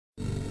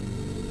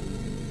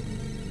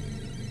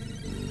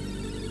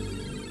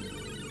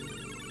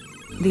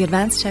the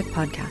Advanced Tech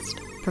Podcast,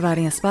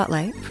 providing a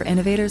spotlight for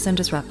innovators and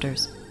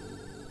disruptors.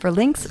 For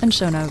links and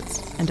show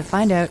notes, and to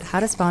find out how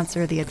to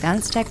sponsor the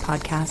Advanced Tech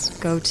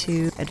Podcast, go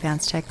to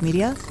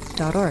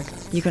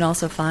advancedtechmedia.org. You can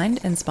also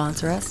find and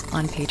sponsor us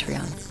on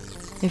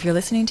Patreon. If you're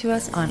listening to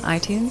us on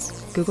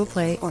iTunes, Google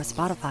Play, or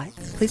Spotify,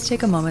 please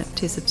take a moment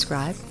to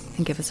subscribe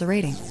and give us a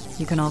rating.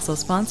 You can also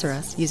sponsor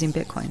us using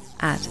Bitcoin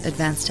at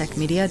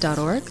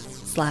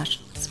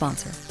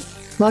advancedtechmedia.org/sponsor.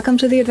 Welcome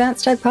to the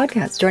Advanced Tech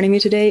Podcast. Joining me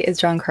today is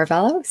John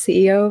Carvalho,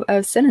 CEO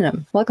of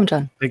Synonym. Welcome,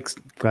 John. Thanks.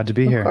 Glad to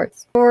be here. Of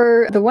course.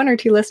 For the one or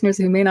two listeners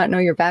who may not know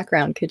your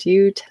background, could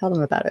you tell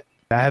them about it?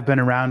 I have been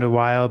around a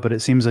while, but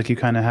it seems like you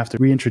kind of have to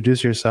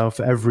reintroduce yourself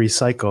every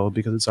cycle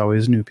because it's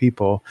always new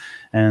people.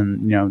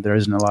 And, there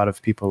isn't a lot of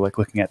people like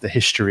looking at the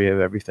history of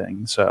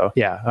everything. So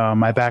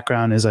my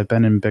background is I've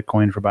been in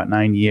Bitcoin for about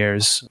 9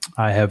 years.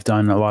 I have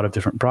done a lot of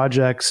different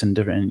projects and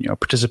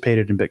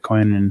participated in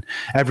Bitcoin in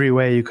every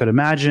way you could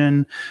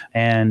imagine.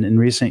 And in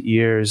recent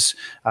years,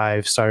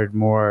 I've started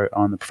more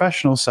on the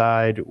professional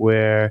side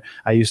where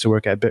I used to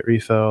work at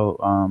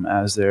Bitrefill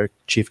as their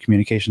chief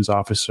communications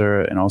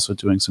officer and also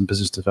doing some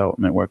business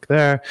development work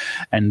there.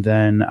 And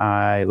then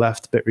I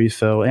left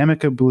Bitrefill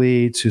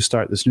amicably to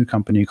start this new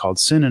company called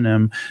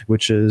Synonym,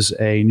 which is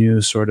a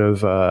new sort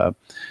of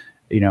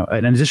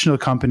an additional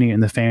company in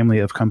the family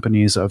of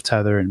companies of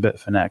Tether and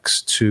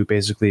Bitfinex to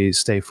basically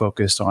stay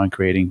focused on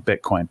creating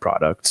Bitcoin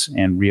products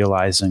and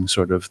realizing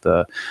sort of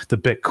the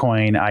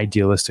Bitcoin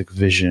idealistic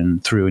vision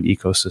through an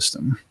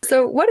ecosystem.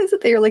 So what is it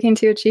that you're looking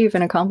to achieve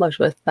and accomplish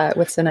with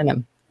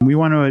Synonym? We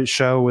want to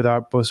show with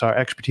both our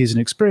expertise and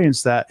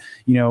experience that,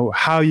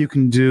 how you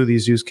can do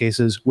these use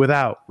cases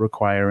without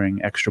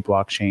requiring extra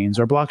blockchains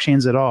or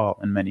blockchains at all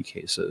in many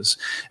cases.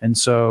 And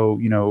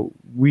so,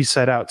 we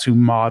set out to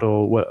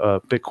model what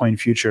a Bitcoin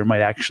future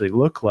might actually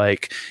look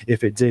like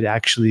if it did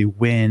actually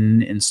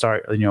win and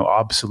start,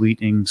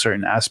 obsoleting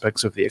certain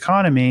aspects of the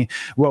economy.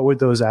 What would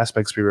those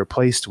aspects be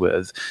replaced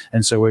with?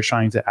 And so we're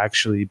trying to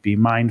actually be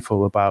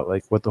mindful about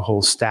like what the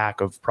whole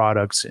stack of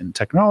products and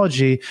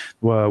technology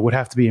would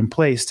have to be in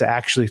place to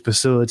actually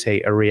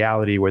facilitate a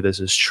reality where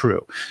this is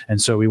true.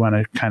 And so we want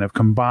to kind of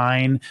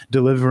combine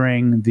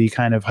delivering the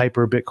kind of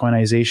hyper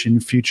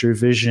Bitcoinization future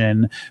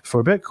vision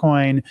for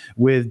Bitcoin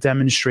with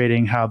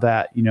demonstrating how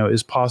that,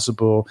 is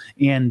possible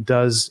and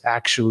does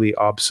actually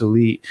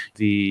obsolete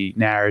the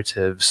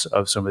narratives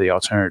of some of the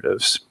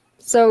alternatives.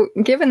 So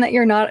given that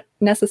you're not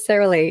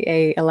necessarily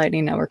a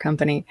Lightning Network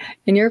company,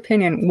 in your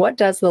opinion, what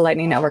does the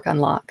Lightning Network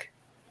unlock?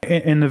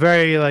 In the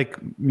very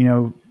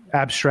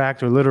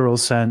abstract or literal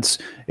sense,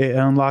 it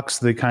unlocks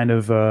the kind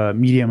of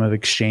medium of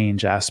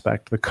exchange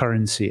aspect, the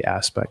currency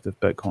aspect of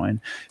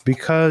Bitcoin,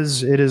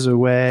 because it is a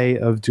way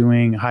of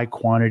doing high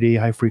quantity,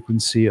 high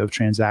frequency of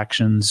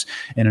transactions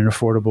in an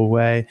affordable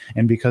way.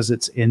 And because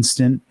it's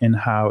instant in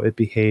how it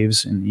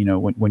behaves and,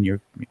 when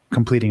you're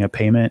completing a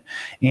payment,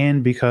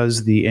 and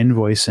because the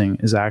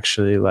invoicing is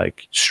actually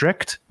like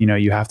strict,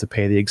 you have to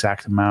pay the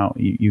exact amount,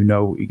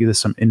 you give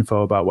some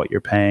info about what you're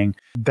paying.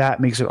 That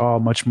makes it all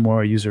much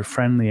more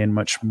user-friendly and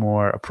much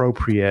more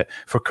appropriate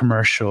for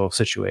commercial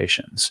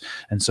situations.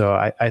 And so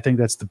I think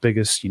that's the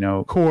biggest,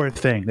 core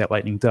thing that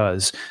Lightning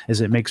does,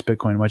 is it makes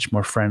Bitcoin much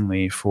more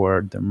friendly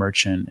for the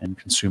merchant and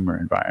consumer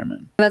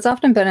environment. That's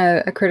often been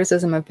a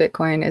criticism of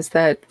Bitcoin, is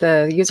that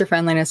the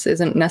user-friendliness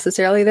isn't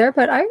necessarily there.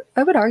 But I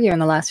would argue in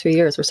the last few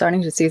years, we're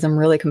starting to see some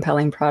really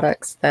compelling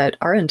products that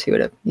are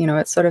intuitive.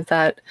 It's sort of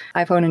that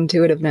iPhone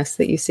intuitiveness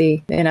that you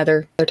see in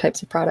other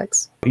types of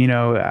products.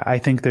 I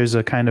think there's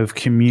a kind of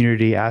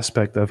community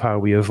aspect of how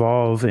we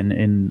evolve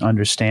and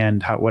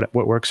understand what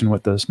works and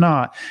what does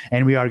not.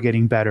 And we are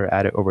getting better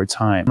at it over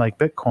time. Like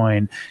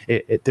Bitcoin,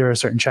 there are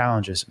certain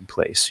challenges in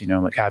place,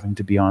 like having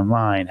to be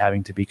online,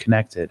 having to be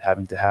connected,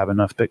 having to have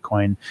enough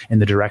Bitcoin in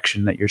the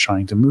direction that you're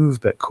trying to move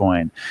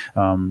Bitcoin,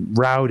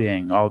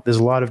 routing. There's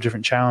a lot of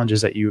different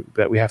challenges that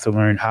we have to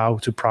learn how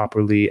to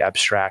properly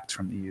abstract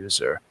from the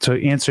user.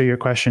 To answer your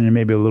question in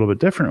maybe a little bit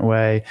different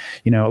way,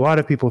 a lot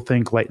of people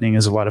think Lightning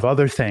is a lot of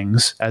other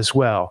things as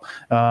well.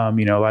 A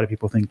lot of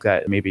people think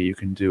that maybe you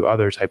can do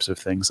other types of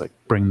things like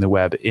bring the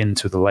web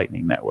into the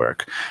Lightning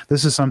Network.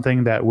 This is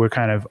something that we're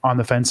kind of on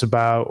the fence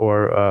about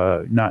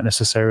or not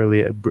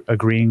necessarily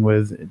agreeing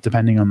with,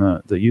 depending on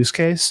the use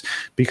case,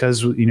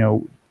 because,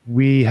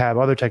 we have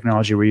other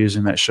technology we're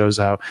using that shows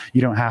how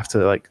you don't have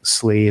to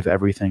slave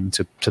everything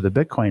to the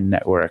Bitcoin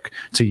network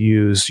to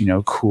use,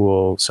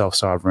 cool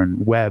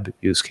self-sovereign web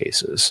use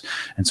cases.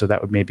 And so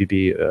that would maybe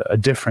be a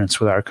difference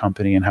with our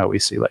company and how we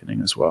see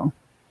Lightning as well.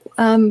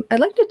 I'd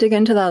like to dig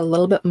into that a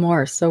little bit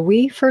more. So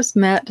we first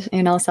met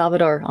in El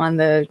Salvador on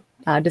the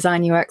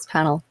Design UX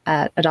panel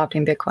at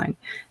Adopting Bitcoin.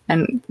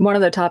 And one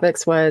of the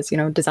topics was,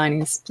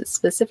 designing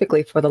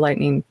specifically for the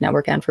Lightning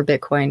Network and for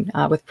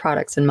Bitcoin with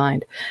products in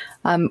mind.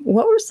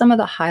 What were some of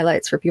the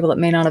highlights for people that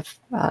may not have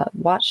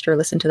watched or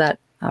listened to that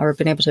or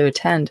been able to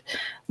attend?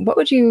 What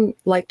would you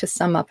like to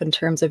sum up in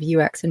terms of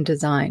UX and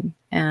design,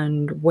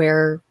 and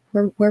where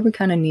where we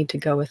kind of need to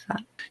go with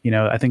that.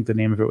 I think the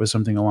name of it was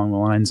something along the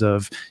lines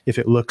of, if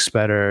it looks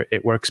better,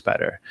 it works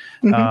better.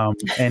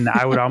 And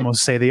I would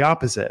almost say the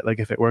opposite. Like,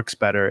 if it works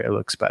better, it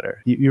looks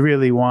better. You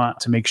really want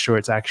to make sure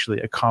it's actually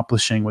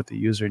accomplishing what the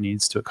user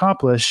needs to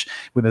accomplish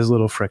with as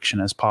little friction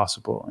as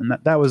possible. And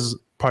that was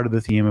part of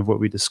the theme of what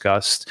we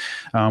discussed.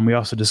 We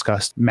also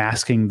discussed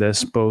masking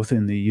this both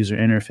in the user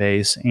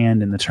interface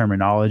and in the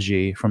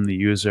terminology from the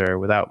user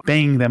without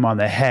banging them on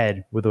the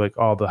head with like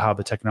how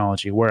the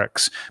technology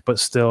works, but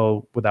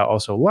still without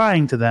also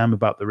lying to them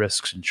about the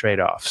risks and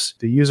trade-offs.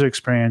 The user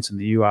experience and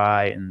the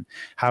UI and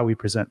how we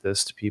present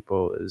this to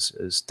people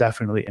is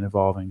definitely an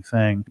evolving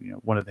thing.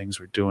 One of the things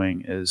we're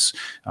doing is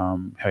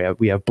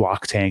we have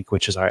Blocktank,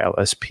 which is our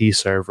LSP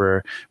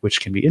server,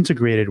 which can be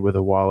integrated with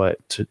a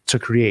wallet to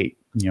create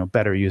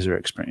better user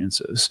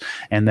experiences.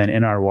 And then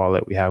in our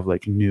wallet, we have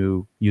like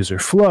new user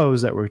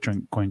flows that we're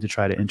going to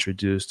try to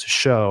introduce to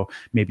show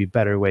maybe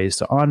better ways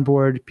to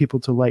onboard people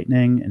to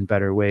Lightning and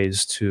better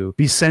ways to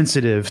be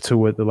sensitive to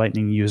what the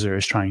Lightning user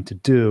is trying to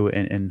do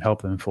and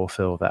help them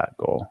fulfill that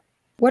goal.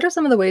 What are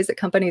some of the ways that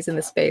companies in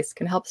this space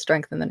can help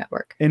strengthen the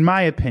network? In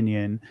my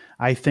opinion,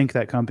 I think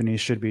that companies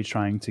should be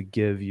trying to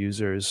give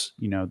users,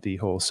 the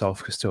whole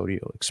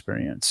self-custodial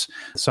experience.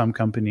 Some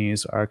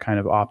companies are kind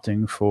of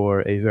opting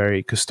for a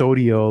very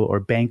custodial or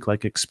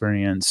bank-like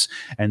experience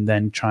and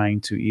then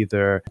trying to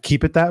either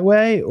keep it that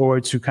way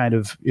or to kind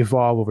of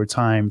evolve over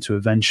time to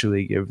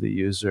eventually give the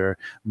user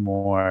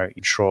more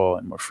control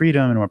and more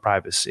freedom and more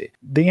privacy.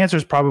 The answer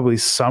is probably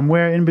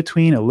somewhere in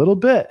between a little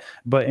bit,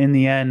 but in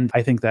the end,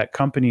 I think that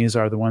companies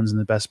are the ones in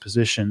the best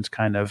position to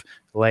kind of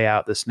lay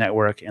out this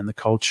network and the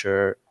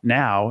culture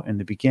now in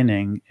the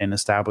beginning and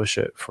establish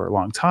it for a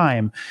long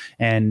time.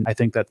 And I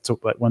think that's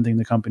one thing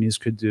the companies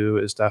could do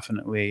is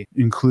definitely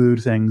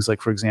include things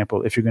like, for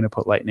example, if you're going to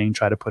put Lightning,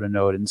 try to put a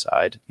node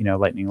inside.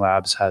 Lightning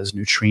Labs has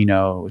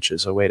Neutrino, which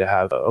is a way to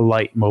have a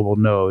light mobile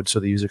node so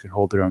the user can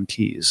hold their own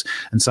keys.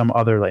 And some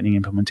other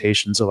Lightning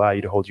implementations allow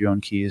you to hold your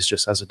own keys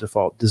just as a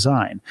default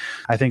design.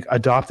 I think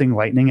adopting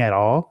Lightning at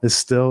all is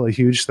still a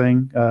huge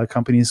thing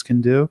companies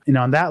can do. And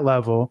on that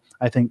level,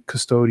 I think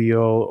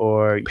custodial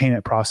or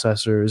payment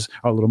processors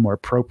are a little more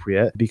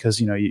appropriate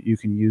because you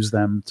can use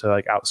them to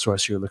like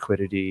outsource your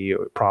liquidity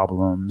or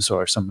problems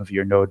or some of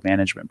your node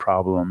management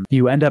problems.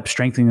 You end up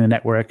strengthening the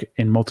network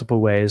in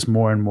multiple ways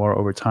more and more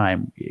over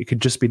time. It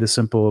could just be the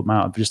simple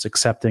amount of just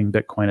accepting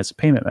Bitcoin as a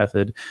payment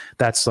method.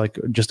 That's like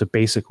just a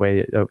basic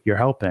way you're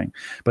helping.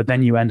 But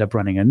then you end up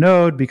running a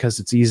node because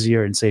it's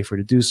easier and safer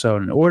to do so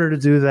in order to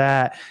do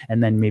that.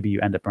 And then maybe you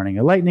end up running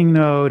a Lightning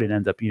node and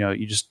end up,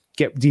 you just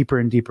get deeper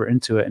and deeper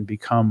into it and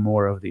become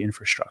more of the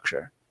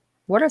infrastructure.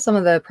 What are some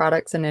of the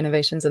products and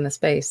innovations in the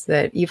space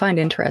that you find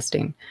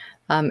interesting?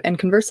 And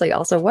conversely,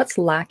 also, what's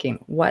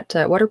lacking? What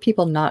are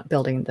people not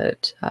building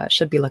that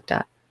should be looked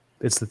at?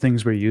 It's the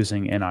things we're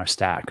using in our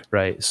stack,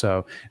 right?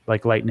 So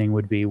like Lightning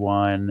would be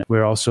one.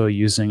 We're also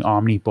using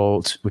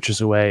Omnibolt, which is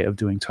a way of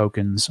doing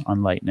tokens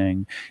on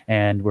Lightning.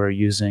 And we're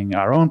using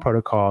our own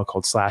protocol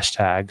called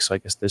 /tag. So I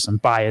guess there's some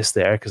bias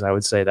there because I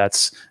would say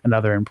that's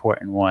another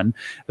important one.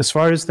 As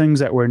far as things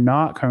that we're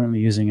not currently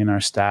using in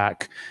our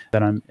stack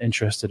that I'm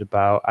interested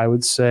about, I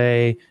would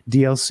say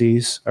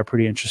DLCs are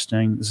pretty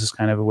interesting. This is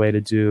kind of a way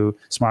to do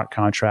smart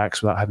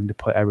contracts without having to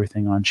put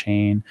everything on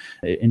chain.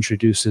 It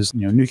introduces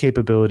new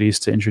capabilities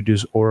to introduce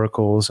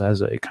oracles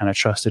as a kind of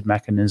trusted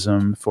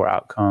mechanism for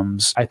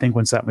outcomes. I think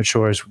once that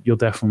matures, you'll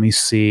definitely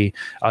see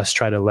us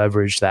try to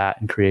leverage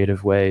that in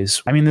creative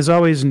ways. I mean, there's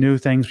always new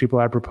things people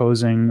are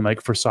proposing,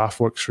 like for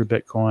softforks for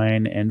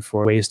Bitcoin and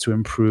for ways to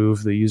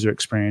improve the user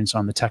experience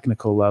on the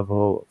technical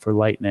level for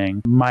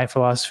Lightning. My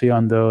philosophy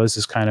on those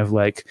is kind of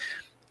like,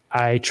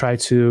 I try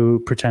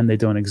to pretend they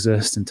don't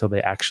exist until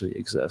they actually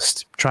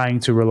exist. Trying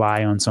to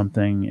rely on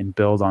something and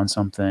build on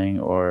something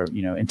or,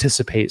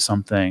 anticipate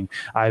something,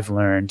 I've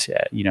learned,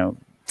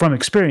 from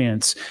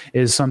experience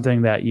is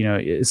something that,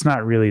 it's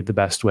not really the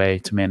best way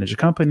to manage a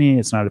company.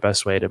 It's not the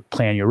best way to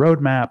plan your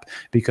roadmap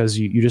because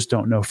you just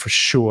don't know for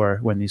sure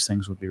when these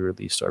things will be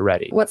released or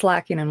ready. What's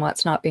lacking and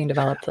what's not being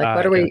developed? Like,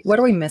 what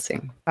are we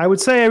missing? I would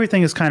say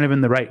everything is kind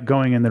of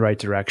going in the right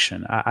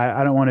direction.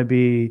 I don't want to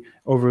be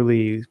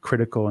overly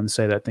critical and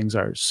say that things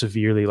are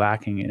severely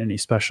lacking in any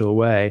special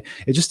way.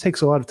 It just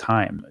takes a lot of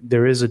time.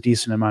 There is a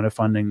decent amount of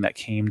funding that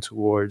came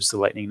towards the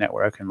Lightning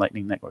Network and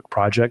Lightning Network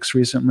projects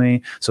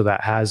recently, so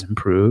that has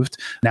improved.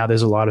 Now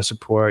there's a lot of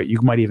support. You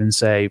might even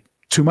say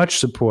too much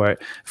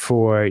support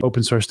for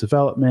open source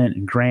development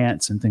and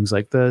grants and things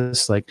like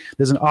this. Like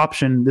there's a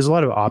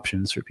lot of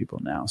options for people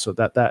now. So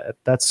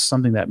that's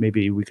something that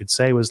maybe we could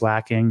say was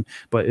lacking,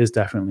 but is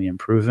definitely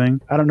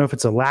improving. I don't know if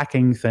it's a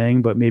lacking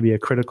thing, but maybe a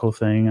critical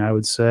thing. I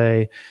would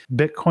say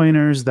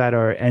Bitcoiners that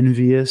are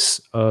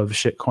envious of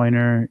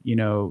shitcoiner,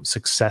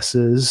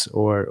 successes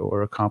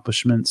or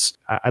accomplishments,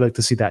 I'd like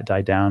to see that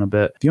die down a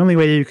bit. The only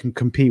way you can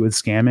compete with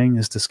scamming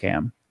is to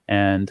scam.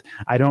 And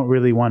I don't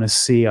really want to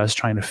see us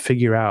trying to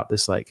figure out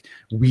this like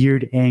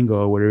weird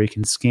angle where we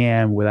can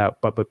scam without,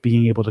 but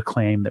being able to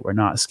claim that we're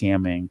not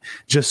scamming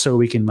just so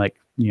we can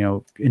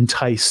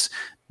entice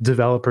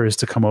developers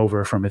to come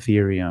over from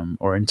Ethereum,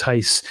 or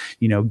entice,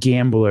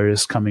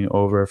 gamblers coming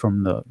over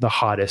from the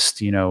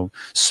hottest,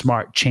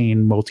 smart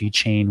chain,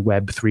 multi-chain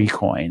Web3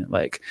 coin.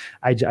 Like,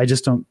 I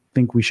just don't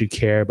think we should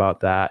care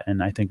about that.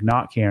 And I think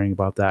not caring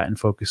about that and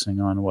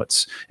focusing on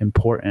what's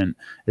important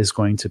is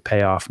going to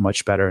pay off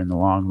much better in the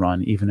long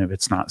run, even if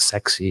it's not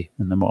sexy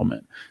in the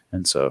moment.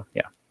 And so,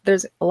 yeah.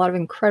 There's a lot of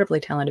incredibly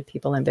talented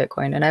people in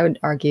Bitcoin, and I would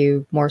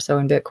argue more so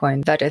in Bitcoin.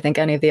 In fact, I think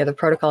any of the other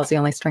protocols, the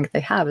only strength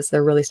they have is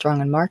they're really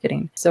strong in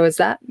marketing. So is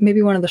that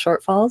maybe one of the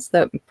shortfalls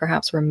that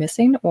perhaps we're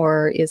missing,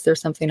 or is there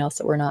something else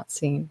that we're not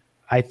seeing?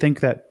 I think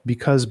that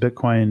because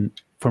Bitcoin,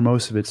 for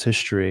most of its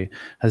history,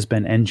 has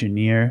been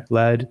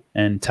engineer-led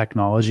and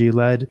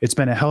technology-led, it's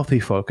been a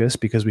healthy focus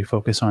because we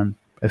focus on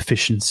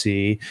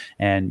efficiency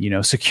and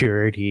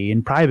security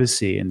and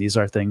privacy, and these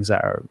are things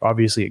that are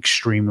obviously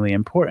extremely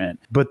important,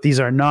 but these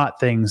are not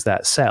things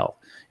that sell,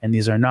 and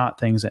these are not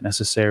things that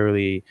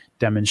necessarily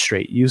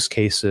demonstrate use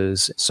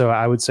cases. So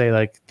I would say,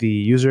 like, the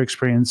user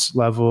experience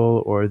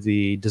level or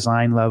the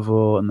design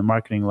level and the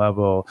marketing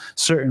level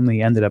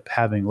certainly ended up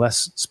having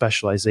less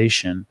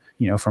specialization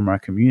from our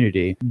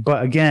community.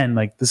 But again,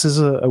 like, this is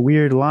a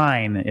weird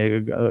line,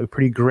 a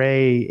pretty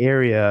gray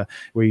area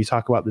where you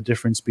talk about the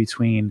difference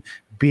between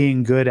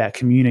being good at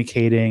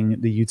communicating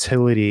the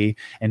utility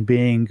and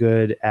being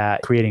good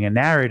at creating a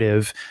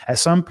narrative. At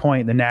some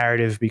point, the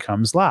narrative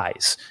becomes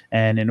lies.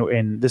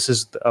 And this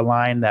is a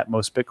line that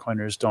most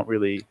Bitcoiners don't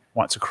really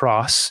want to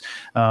cross,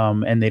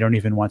 and they don't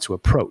even want to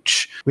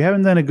approach. We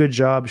haven't done a good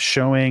job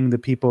showing the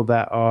people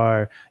that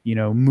are,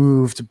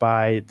 moved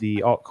by the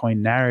altcoin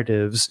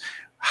narratives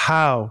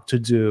how to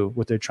do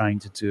what they're trying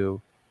to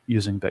do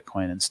using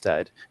Bitcoin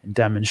instead, and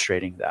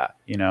demonstrating that,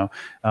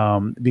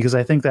 because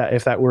I think that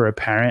if that were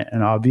apparent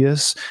and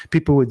obvious,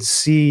 people would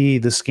see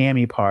the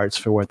scammy parts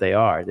for what they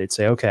are. They'd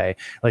say, okay,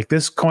 like,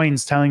 this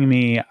coin's telling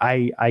me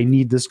I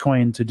need this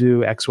coin to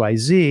do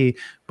XYZ,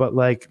 but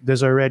like,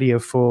 there's already a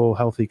full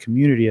healthy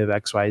community of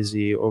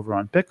XYZ over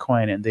on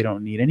Bitcoin, and they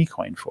don't need any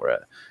coin for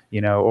it,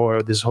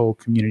 or this whole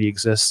community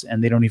exists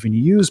and they don't even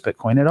use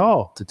Bitcoin at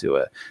all to do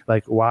it.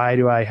 Like, why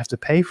do I have to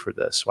pay for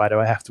this? Why do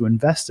I have to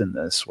invest in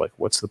this? Like,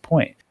 what's the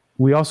point?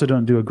 We also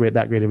don't do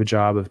that great of a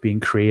job of being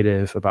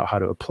creative about how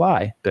to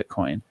apply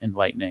Bitcoin and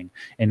Lightning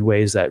in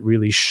ways that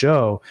really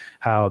show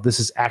how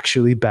this is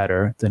actually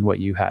better than what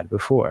you had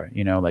before.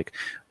 Like,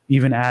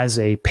 even as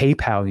a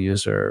PayPal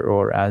user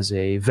or as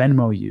a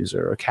Venmo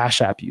user or Cash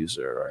App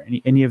user or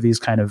any of these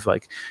kind of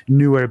like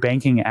newer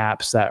banking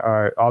apps that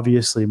are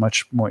obviously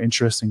much more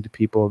interesting to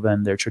people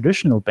than their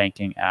traditional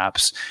banking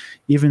apps,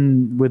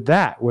 even with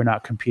that, we're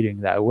not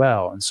competing that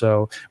well. And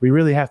so we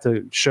really have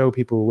to show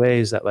people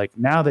ways that, like,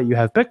 now that you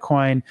have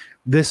Bitcoin,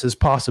 this is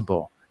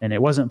possible, and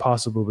it wasn't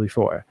possible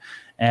before.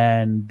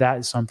 And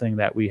that's something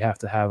that we have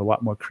to have a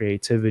lot more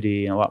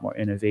creativity and a lot more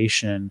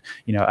innovation,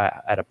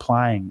 at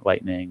applying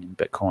Lightning and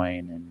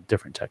Bitcoin and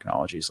different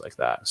technologies like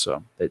that.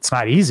 So it's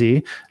not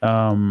easy.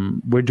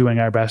 We're doing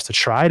our best to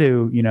try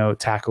to,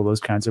 tackle those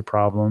kinds of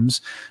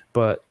problems.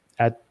 But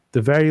at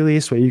the very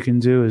least, what you can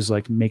do is,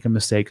 like, make a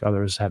mistake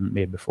others haven't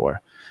made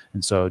before.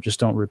 And so just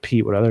don't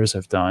repeat what others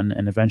have done.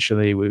 And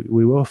eventually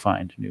we will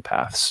find new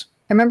paths.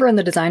 I remember in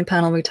the design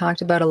panel, we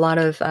talked about a lot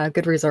of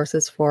good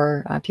resources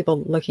for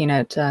people looking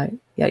at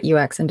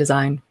UX and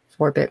design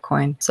for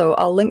Bitcoin. So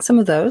I'll link some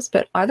of those,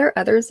 but are there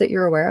others that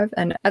you're aware of,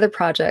 and other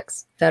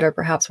projects that are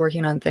perhaps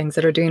working on things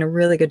that are doing a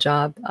really good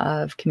job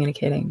of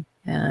communicating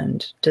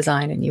and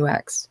design and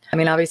UX? I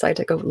mean, obviously I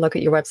took a look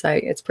at your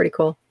website. It's pretty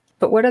cool.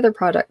 But what other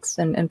products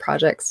and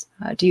projects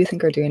do you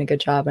think are doing a good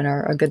job and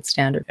are a good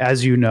standard?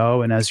 As you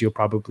know, and as you'll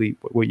probably,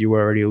 what you were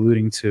already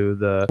alluding to,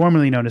 the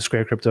formerly known as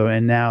Square Crypto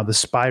and now the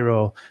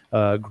Spiral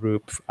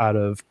group out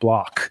of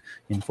Block,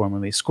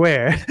 informally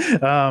Square,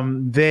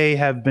 they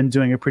have been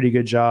doing a pretty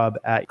good job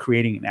at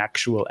creating an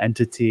actual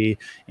entity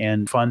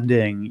and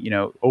funding,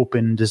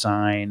 open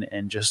design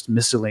and just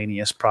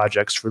miscellaneous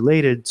projects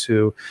related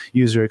to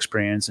user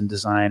experience and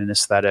design and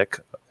aesthetic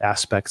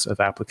aspects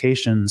of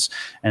applications.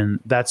 And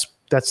that's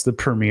the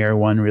premier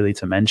one really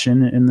to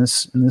mention in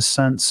this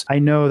sense. I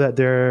know that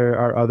there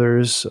are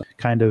others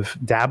kind of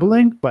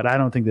dabbling, but I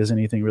don't think there's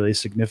anything really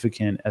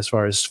significant as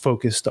far as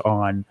focused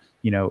on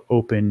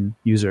open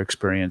user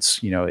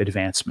experience,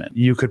 advancement.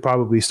 You could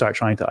probably start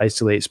trying to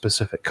isolate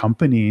specific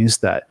companies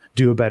that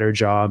do a better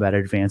job at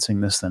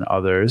advancing this than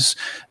others.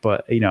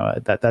 But,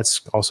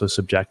 that's also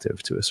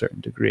subjective to a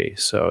certain degree.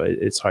 So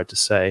it's hard to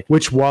say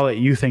which wallet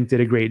you think did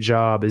a great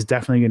job is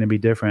definitely going to be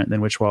different than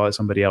which wallet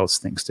somebody else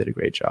thinks did a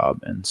great job.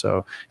 And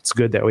so it's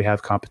good that we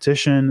have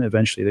competition.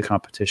 Eventually the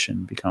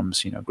competition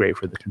becomes, great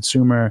for the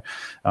consumer.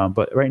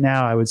 But right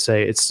now I would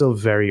say it's still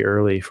very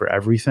early for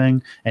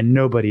everything, and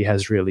nobody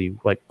has really,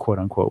 like, quote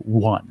unquote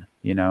won.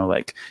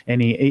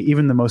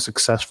 Even the most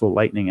successful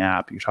Lightning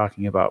app, you're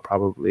talking about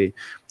probably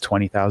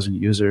 20,000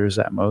 users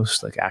at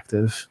most, like,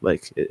 active.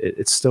 Like,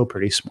 it's still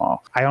pretty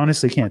small. I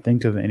honestly can't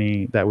think of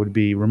any that would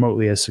be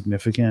remotely as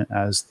significant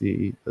as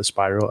the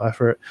Spiral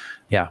effort.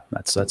 Yeah,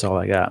 that's all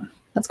I got.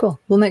 That's cool.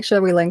 We'll make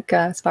sure we link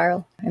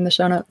Spiral in the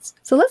show notes.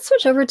 So let's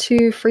switch over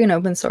to free and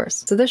open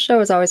source. So this show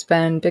has always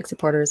been big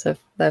supporters of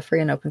the free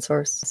and open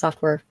source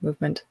software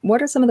movement.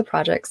 What are some of the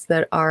projects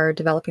that are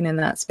developing in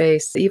that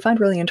space that you find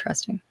really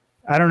interesting?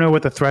 I don't know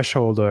what the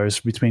threshold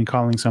is between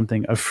calling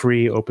something a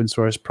free open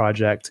source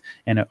project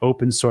and an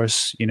open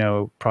source,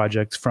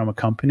 project from a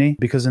company,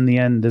 because in the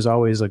end, there's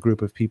always a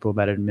group of people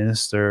that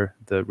administer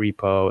the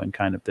repo, and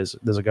kind of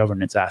there's a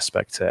governance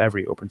aspect to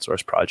every open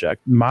source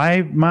project.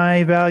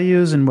 My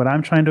values and what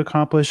I'm trying to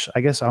accomplish,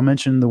 I guess I'll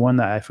mention the one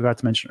that I forgot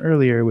to mention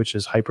earlier, which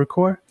is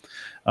Hypercore.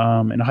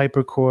 And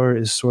Hypercore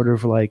is sort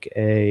of like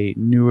a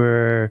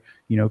newer,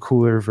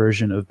 cooler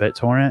version of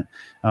BitTorrent.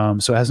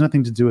 So it has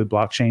nothing to do with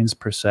blockchains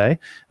per se,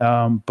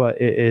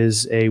 but it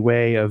is a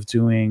way of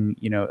doing,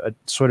 a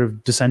sort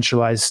of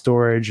decentralized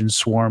storage and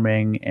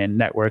swarming and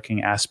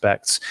networking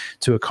aspects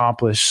to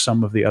accomplish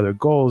some of the other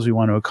goals we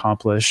want to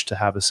accomplish to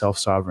have a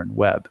self-sovereign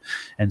web.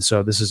 And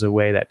so this is a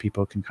way that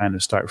people can kind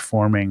of start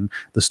forming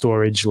the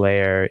storage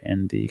layer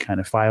and the kind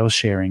of file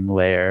sharing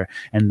layer.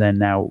 And then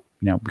now,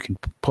 we can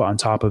put on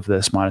top of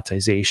this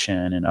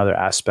monetization and other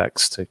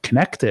aspects to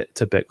connect it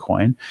to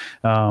Bitcoin.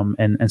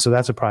 And so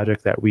that's a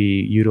project that we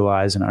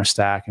utilize in our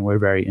stack, and we're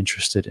very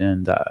interested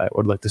in, that I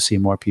would like to see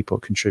more people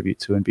contribute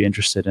to and be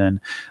interested in.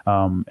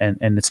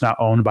 And it's not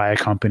owned by a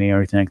company or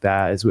anything like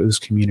that. It was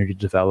community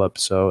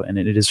developed. So, and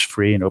it is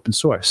free and open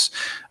source.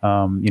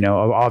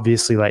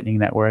 Obviously Lightning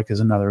Network is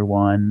another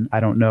one.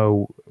 I don't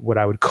know what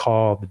I would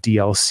call the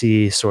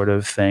DLC sort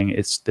of thing.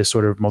 There's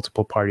sort of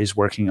multiple parties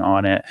working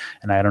on it.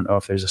 And I don't know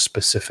if there's a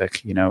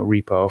specific,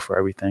 repo for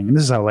everything. And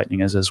this is how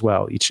Lightning is as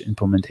well. Each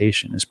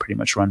implementation is pretty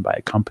much run by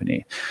a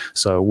company.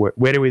 So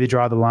where do we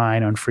draw the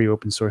line on free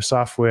open source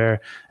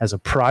software as a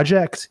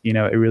project? It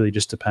really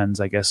just depends,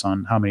 I guess,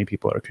 on how many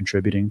people are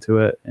contributing to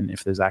it, and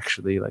if there's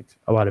actually like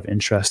a lot of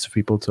interest for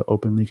people to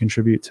openly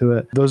contribute to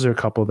it. Those are a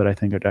couple that I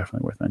think are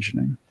definitely worth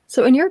mentioning.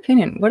 So in your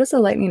opinion, what does the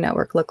Lightning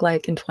Network look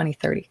like in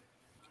 2030?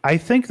 I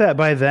think that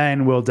by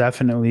then we'll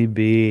definitely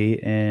be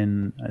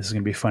in, this is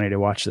going to be funny to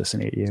watch this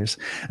in 8 years.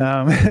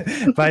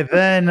 By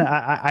then,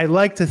 I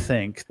like to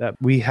think that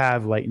we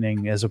have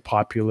Lightning as a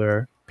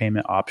popular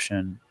payment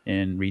option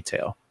in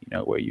retail,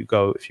 where you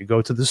go, if you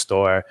go to the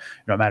store,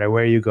 no matter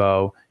where you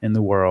go in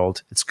the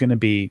world, it's going to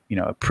be,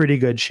 a pretty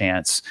good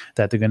chance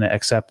that they're going to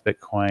accept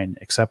Bitcoin,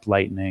 accept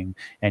Lightning,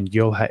 and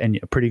and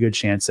a pretty good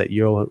chance that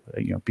you'll,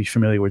 be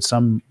familiar with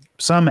some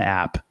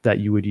app that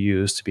you would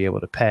use to be able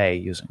to pay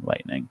using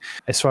Lightning.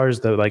 As far as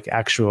the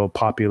actual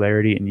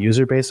popularity and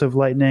user base of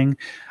Lightning,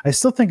 I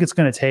still think it's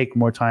going to take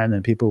more time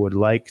than people would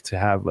like to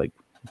have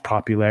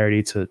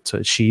popularity to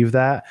achieve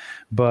that.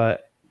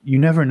 But you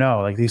never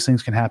know, these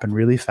things can happen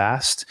really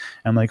fast.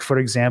 And for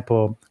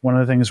example, one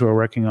of the things we're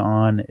working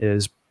on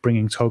is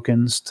bringing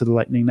tokens to the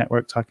Lightning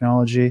Network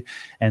technology.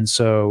 And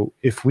so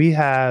if we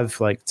have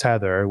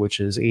Tether, which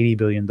is $80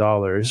 billion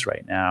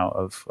right now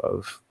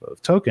of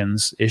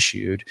tokens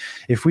issued,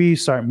 if we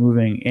start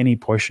moving any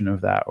portion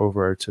of that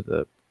over to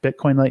the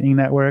Bitcoin Lightning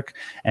Network,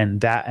 and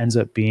that ends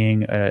up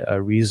being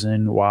a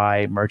reason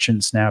why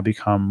merchants now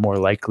become more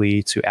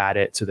likely to add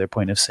it to their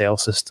point of sale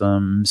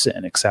systems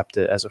and accept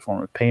it as a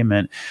form of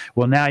payment.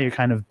 Well, now you're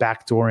kind of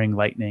backdooring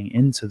Lightning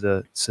into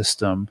the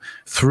system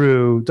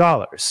through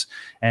dollars.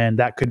 And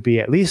that could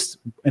be at least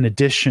an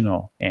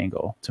additional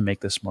angle to make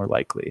this more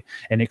likely.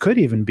 And it could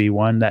even be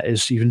one that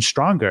is even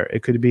stronger.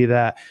 It could be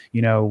that,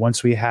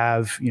 once we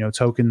have,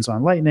 tokens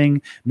on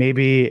Lightning,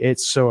 maybe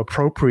it's so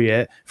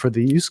appropriate for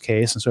the use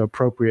case and so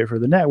appropriate for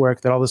the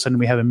network that all of a sudden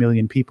we have 1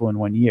 million people in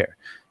 1 year.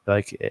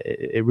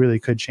 It really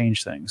could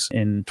change things.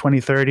 In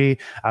 2030,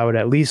 I would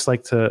at least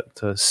like to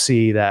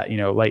see that,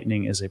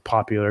 Lightning is a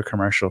popular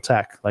commercial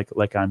tech,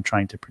 like I'm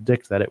trying to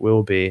predict that it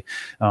will be,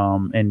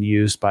 and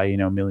used by,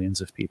 millions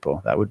of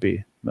people. That would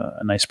be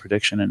a nice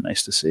prediction and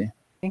nice to see.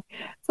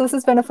 So this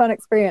has been a fun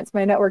experience.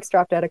 My network's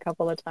dropped out a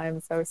couple of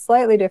times, so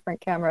slightly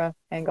different camera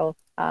angle.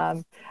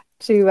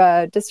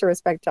 Just to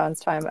respect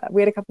John's time, I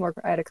had a couple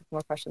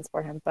more questions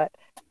for him. But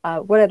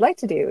what I'd like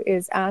to do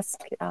is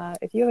ask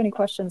if you have any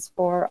questions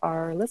for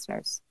our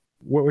listeners.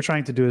 What we're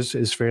trying to do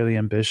is fairly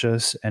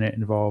ambitious, and it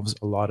involves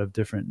a lot of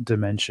different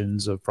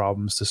dimensions of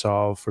problems to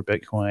solve for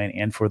Bitcoin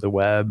and for the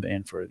web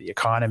and for the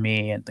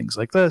economy and things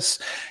like this.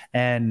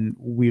 And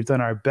we've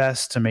done our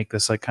best to make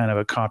this kind of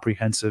a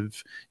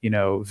comprehensive,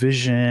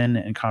 vision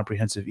and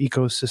comprehensive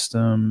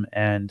ecosystem,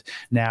 and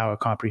now a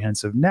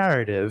comprehensive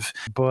narrative.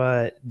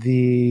 But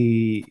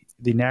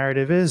the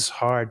narrative is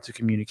hard to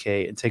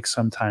communicate and takes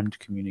some time to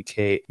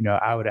communicate.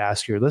 I would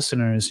ask your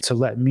listeners to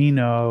let me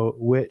know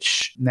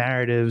which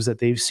narratives that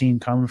they've seen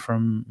come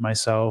from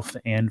myself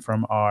and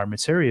from our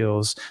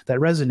materials that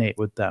resonate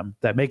with them,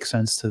 that make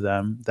sense to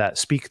them, that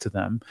speak to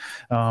them.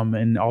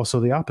 And also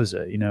the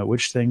opposite,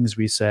 which things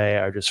we say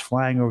are just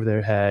flying over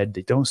their head.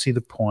 They don't see the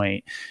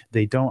point.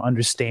 They don't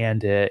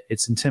understand it.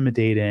 It's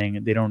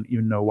intimidating. They don't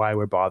even know why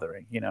we're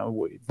bothering.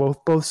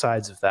 Both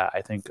sides of that,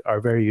 I think,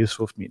 are very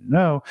useful for me to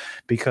know,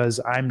 because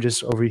because I'm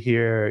just over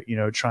here,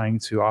 trying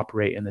to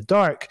operate in the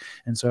dark.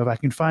 And so if I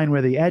can find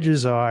where the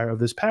edges are of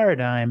this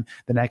paradigm,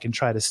 then I can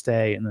try to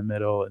stay in the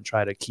middle and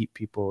try to keep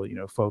people,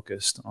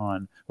 focused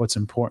on what's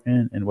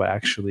important and what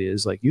actually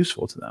is like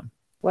useful to them.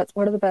 What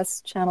are the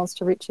best channels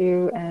to reach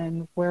you,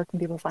 and where can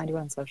people find you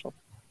on social?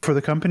 For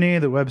the company,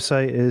 the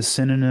website is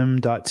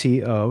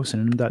synonym.to,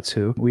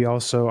 synonym.to. We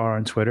also are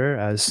on Twitter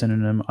as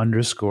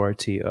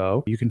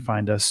synonym_to. You can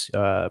find us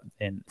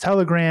in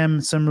Telegram.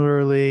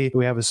 Similarly,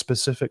 we have a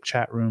specific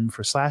chat room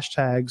for slash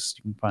tags.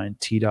 You can find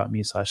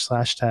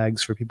t.me/slash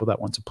tags for people that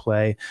want to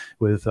play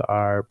with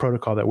our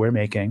protocol that we're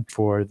making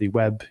for the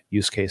web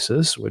use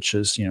cases, which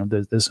is,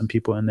 there's some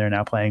people in there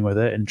now playing with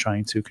it and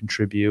trying to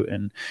contribute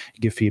and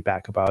give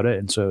feedback about it.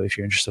 And so if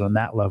you're interested on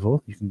that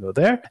level, you can go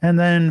there. And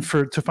then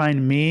to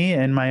find me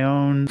and my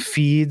own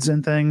feeds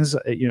and things,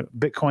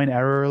 Bitcoin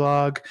error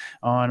log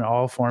on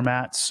all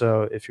formats.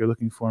 So if you're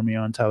looking for me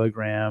on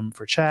Telegram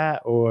for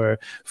chat or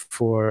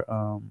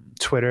for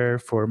Twitter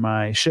for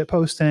my shit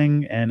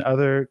posting and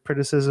other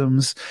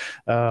criticisms,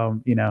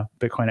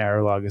 Bitcoin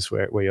error log is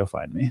where you'll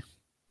find me.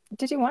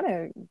 Did you want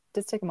to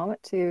just take a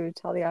moment to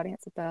tell the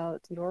audience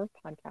about your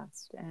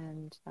podcast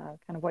and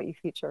kind of what you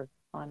feature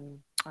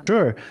on?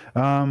 Sure.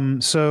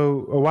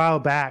 So a while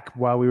back,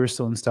 while we were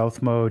still in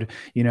stealth mode,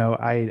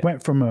 I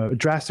went from a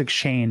drastic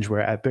change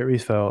where at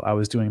BitRefill, I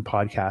was doing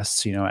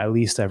podcasts, at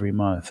least every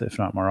month, if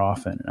not more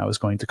often. And I was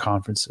going to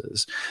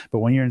conferences. But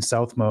when you're in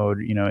stealth mode,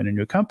 in a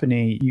new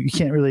company, you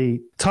can't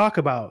really talk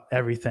about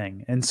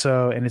everything. And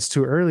it's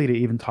too early to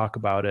even talk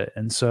about it.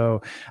 And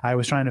so I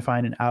was trying to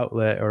find an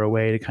outlet or a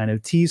way to kind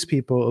of tease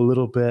people a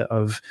little bit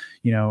of,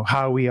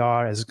 how we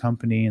are as a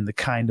company and the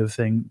kind of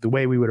thing, the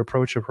way we would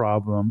approach a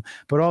problem,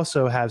 but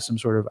also have some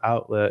sort of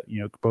outlet,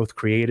 both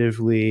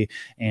creatively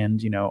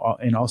and,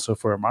 and also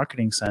for a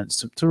marketing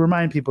sense to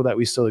remind people that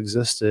we still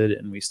existed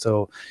and we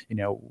still,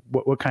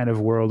 what kind of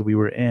world we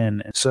were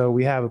in. And so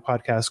we have a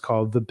podcast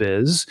called The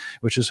Biz,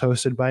 which is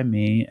hosted by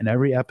me. And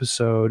every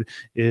episode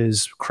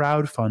is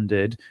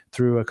crowdfunded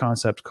through a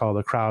concept called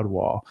a crowd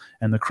wall.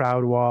 And the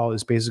crowd wall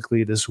is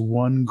basically this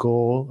one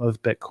goal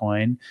of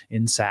Bitcoin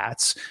in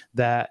sats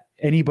that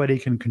anybody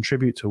can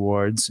contribute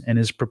towards and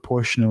is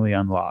proportionally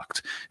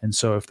unlocked. And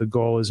so if the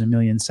goal is 1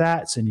 million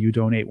sats and you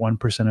donate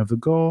 1% of the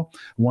goal,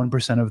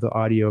 1% of the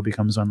audio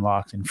becomes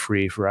unlocked and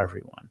free for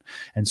everyone.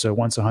 And so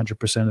once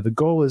 100% of the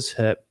goal is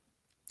hit,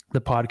 the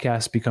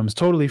podcast becomes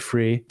totally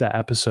free, that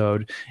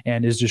episode,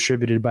 and is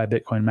distributed by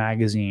Bitcoin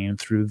Magazine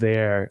through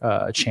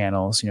their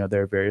channels,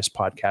 their various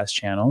podcast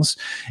channels.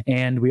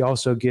 And we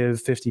also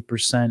give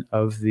 50%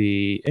 of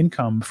the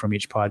income from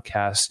each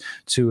podcast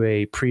to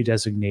a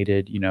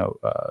pre-designated,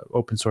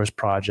 open source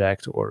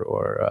project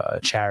or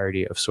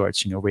charity of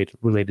sorts,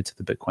 related to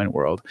the Bitcoin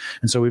world.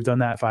 And so we've done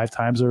that 5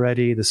 times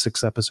already. The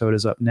 6th episode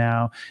is up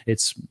now.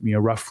 It's,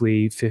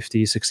 roughly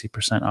 50,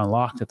 60%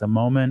 unlocked at the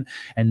moment.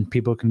 And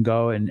people can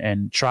go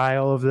and try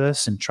all of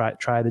this and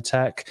try the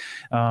tech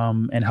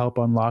and help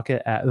unlock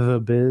it at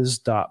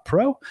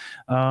thebiz.pro.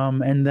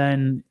 And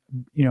then,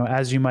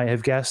 as you might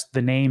have guessed,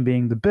 the name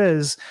being The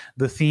Biz,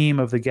 the theme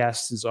of the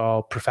guests is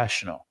all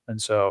professional.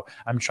 And so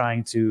I'm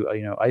trying to,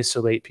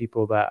 isolate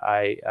people that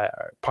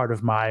are part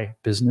of my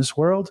business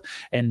world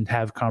and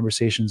have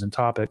conversations and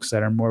topics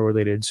that are more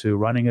related to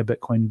running a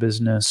Bitcoin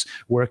business,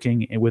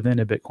 working within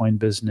a Bitcoin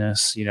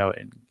business,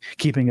 and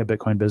keeping a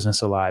Bitcoin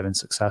business alive and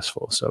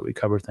successful. So we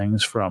cover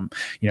things from,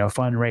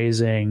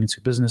 fundraising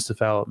to business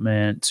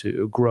development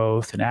to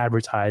growth and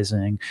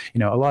advertising,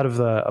 a lot of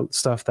the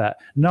stuff that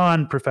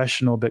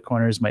non-professional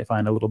Bitcoiners might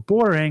find a little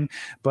boring,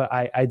 but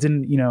I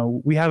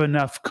didn't, we have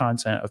enough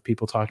content of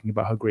people talking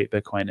about how great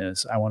Bitcoin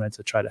is. I wanted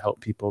to try to help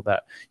people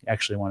that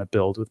actually want to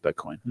build with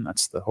Bitcoin. And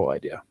that's the whole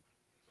idea.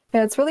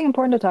 Yeah, it's really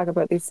important to talk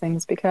about these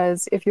things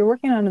because if you're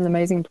working on an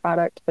amazing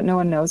product, but no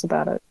one knows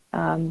about it,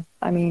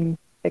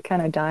 it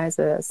kind of dies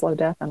a slow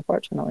death,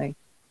 unfortunately.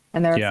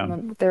 And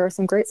there are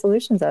some great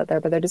solutions out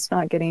there, but they're just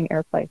not getting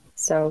airplay.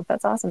 So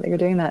that's awesome that you're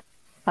doing that.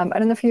 I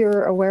don't know if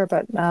you're aware,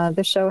 but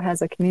this show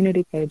has a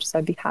community page, so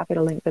I'd be happy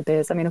to link The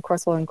Biz. Of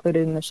course, we'll include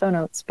it in the show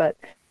notes, but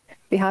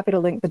be happy to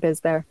link The Biz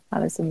there.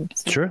 There's some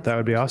sure, that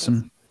would be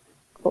awesome.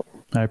 Cool.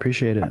 I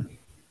appreciate it.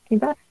 You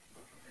bet. All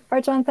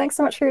right, John, thanks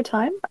so much for your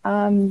time.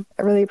 I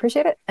really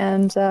appreciate it,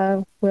 and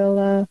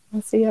we'll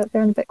see you out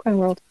there in the Bitcoin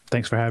world.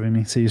 Thanks for having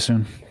me. See you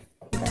soon.